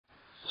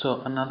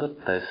So another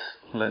test.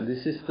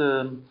 This is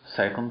the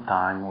second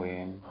time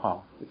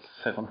it's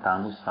the second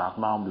time we start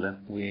Bauble.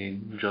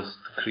 We just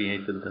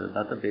created the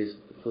database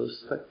of the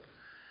first step.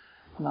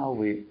 Now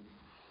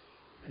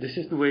this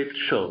is the way it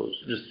shows.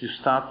 Just you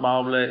start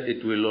Bauble,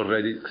 it will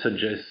already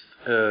suggest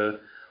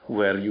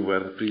where you were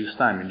the previous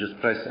time. You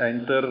just press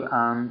enter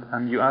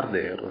and you are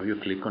there, or you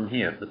click on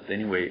here. But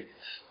anyway,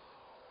 it's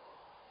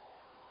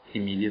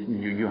immediate.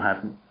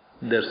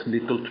 There's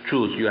little to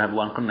choose. You have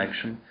one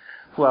connection.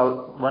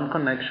 Well, one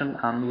connection,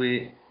 and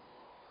we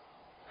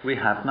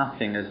have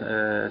nothing as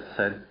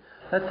said.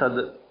 Let's add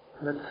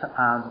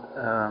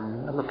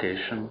a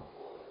location.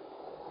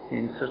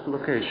 Insert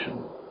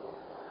location.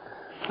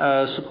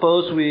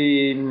 Suppose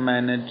we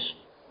manage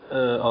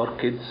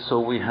orchids,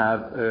 so we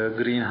have a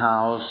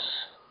greenhouse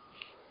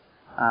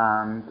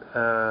and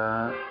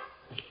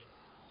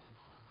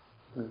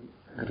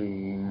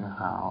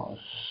greenhouse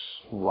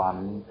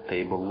 1,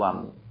 table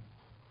 1.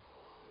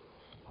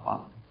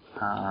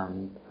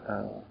 And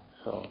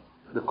so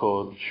the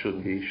code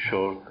should be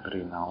short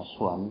greenhouse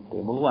 1,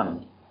 table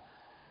 1.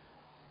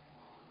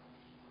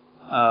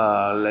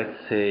 Let's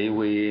say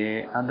we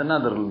add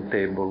another little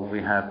table.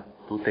 We have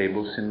 2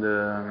 tables in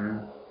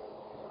the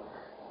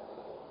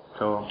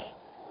so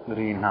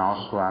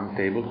greenhouse 1,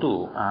 table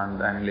 2,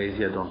 and I'm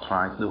lazy, I don't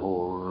write the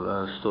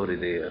whole story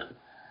there.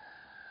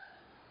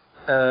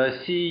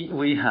 See,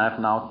 we have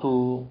now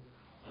two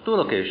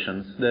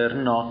locations. They're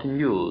not in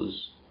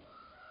use.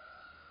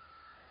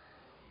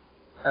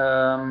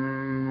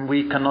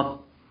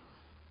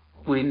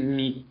 We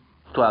need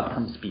to add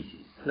some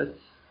species. Let's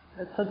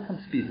add some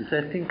species.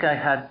 I think I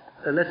had,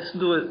 let's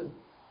do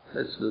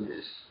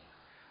this.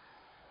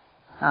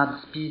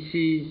 Add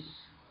species.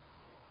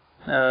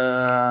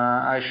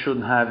 I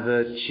should have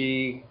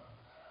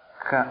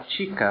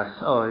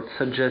chicas. Oh, it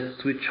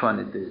suggests which one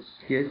it is.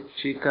 Yes,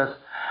 chicas.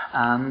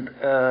 And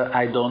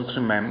I don't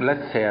remember.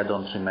 Let's say I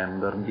don't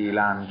remember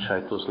bilancia.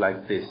 It was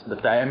like this,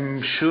 but I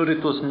am sure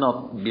it was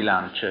not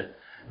bilance.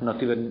 Not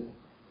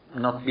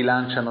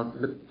bilancia.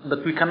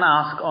 But we can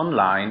ask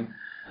online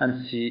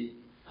and see.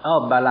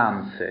 Oh,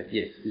 balance.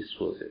 Yes, this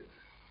was it.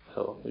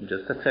 So we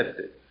just accept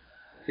it.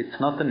 It's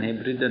not an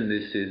hybrid, and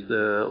this is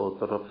the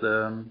author of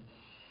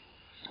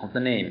the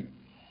name.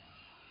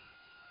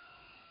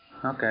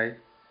 Okay.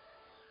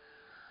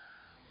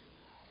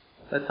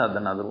 Let's add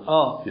another one.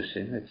 Oh, you see,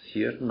 it's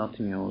here, not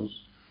in use.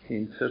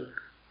 Insert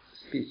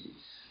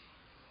species.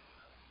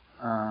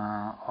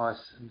 I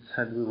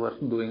said we were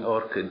doing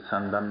orchids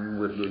and then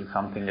we're doing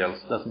something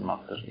else. Doesn't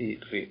matter.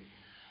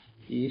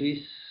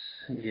 Iris,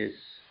 yes.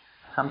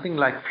 Something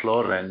like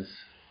Florence.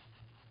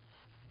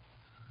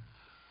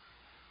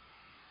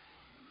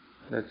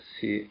 Let's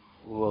see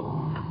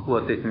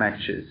what it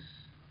matches.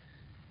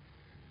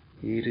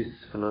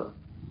 Iris,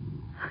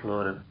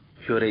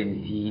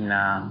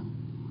 Fiorentina.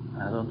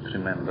 I don't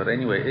remember.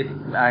 Anyway,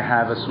 I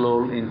have a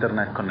slow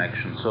internet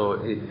connection, so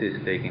it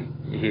is taking.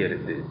 Here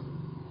it is.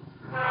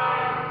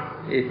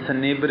 It's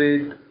an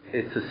hybrid.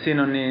 It's a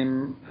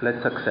synonym.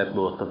 Let's accept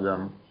both of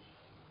them.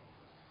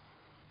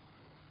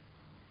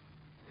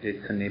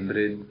 It's an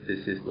hybrid.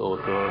 This is the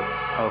author.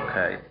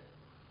 Okay.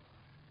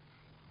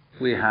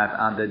 We have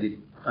added it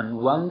on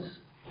once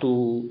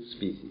 2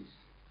 species.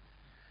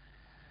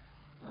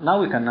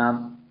 Now we can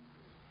add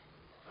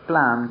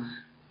plants.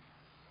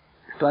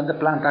 To add the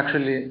plant,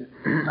 actually,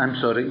 I'm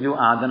sorry, you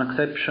add an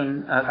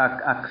accession.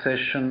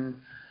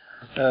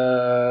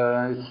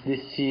 It's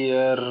this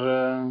here.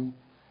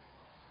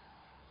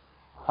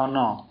 Oh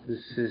no,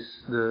 this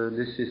is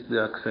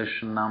the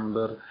accession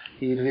number.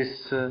 Here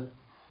is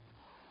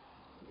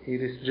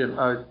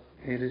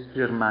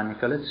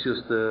Germanica. Let's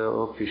use the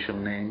official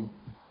name.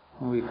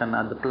 We can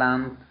add the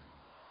plant.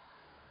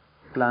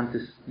 Plant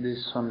is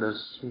this one.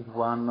 There's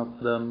one of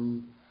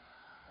them,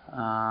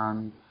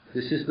 and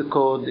this is the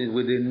code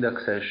within the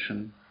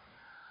accession,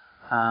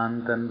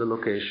 and then the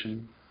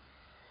location.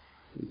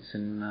 It's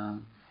in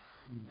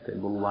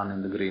table 1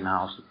 in the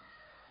greenhouse.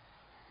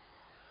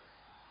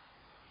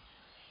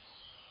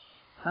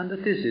 And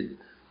that is it.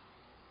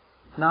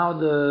 Now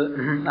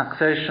the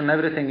accession,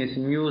 everything is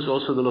in use,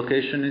 also the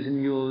location is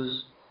in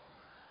use.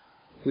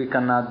 We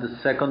can add the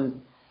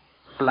second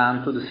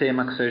plant to the same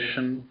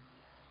accession.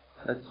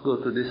 Let's go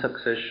to this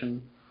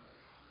accession.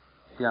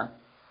 Yeah.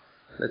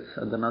 Let's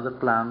add another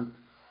plant.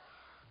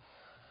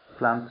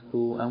 Plant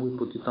 2, and we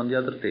put it on the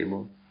other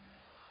table.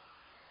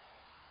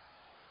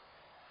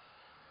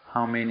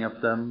 How many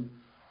of them?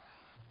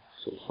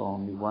 So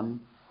only 1.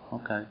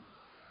 Okay.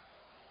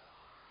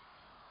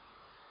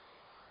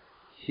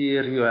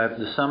 Here you have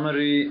the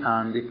summary,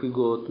 and if we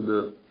go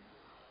to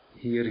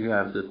here you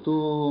have the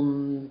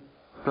 2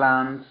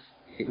 plants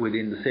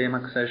within the same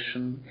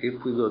accession.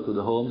 If we go to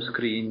the home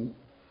screen,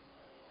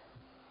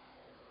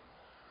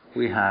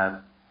 we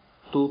have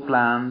 2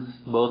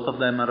 plants, both of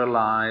them are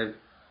alive.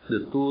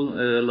 The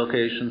 2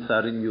 locations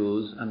are in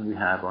use, and we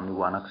have only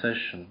 1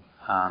 accession,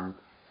 and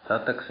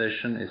that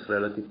accession is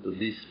relative to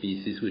this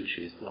species, which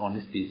is the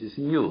only species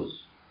in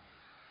use.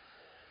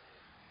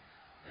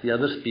 The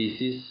other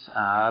species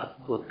are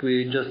what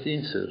we just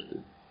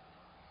inserted.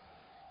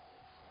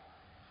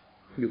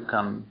 You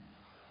can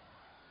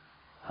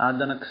add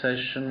an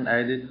accession,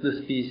 edit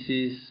the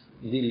species,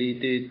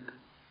 delete it,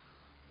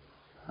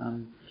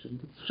 and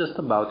it's just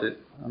about it.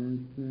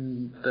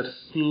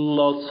 There's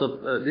lots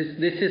of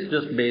this is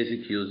just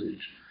basic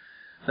usage.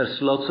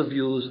 There's lots of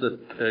use that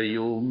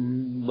you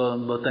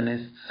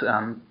botanists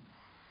and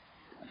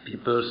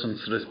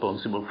persons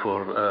responsible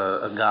for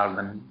a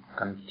garden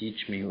can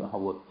teach me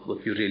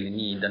what you really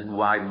need and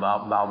why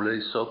Bauble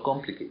is so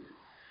complicated.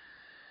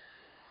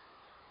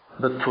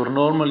 But for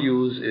normal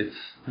use, it's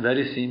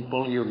very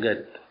simple. You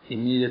get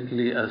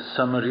immediately a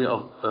summary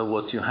of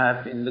what you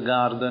have in the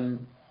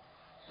garden.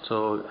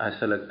 So I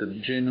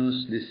selected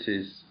genus. This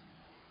is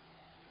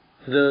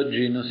the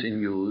genus in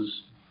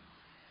use.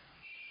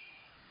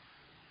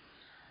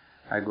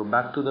 I go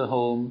back to the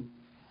home.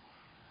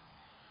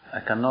 I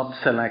cannot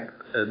select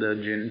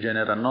the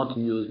genera not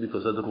in use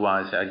because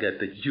otherwise I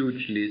get a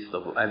huge list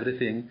of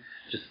everything.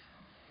 Just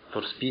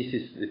for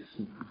species,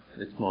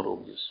 it's more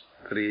obvious.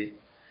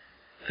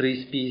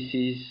 Three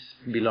species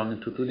belonging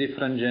to two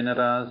different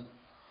genera,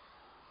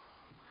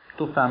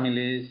 two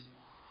families,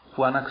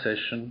 one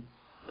accession,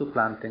 two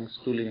plantings,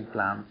 two living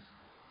plants.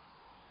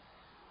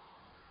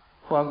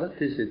 Well, that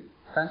is it.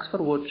 Thanks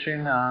for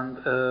watching, and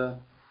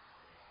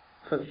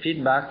for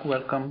feedback,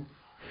 welcome.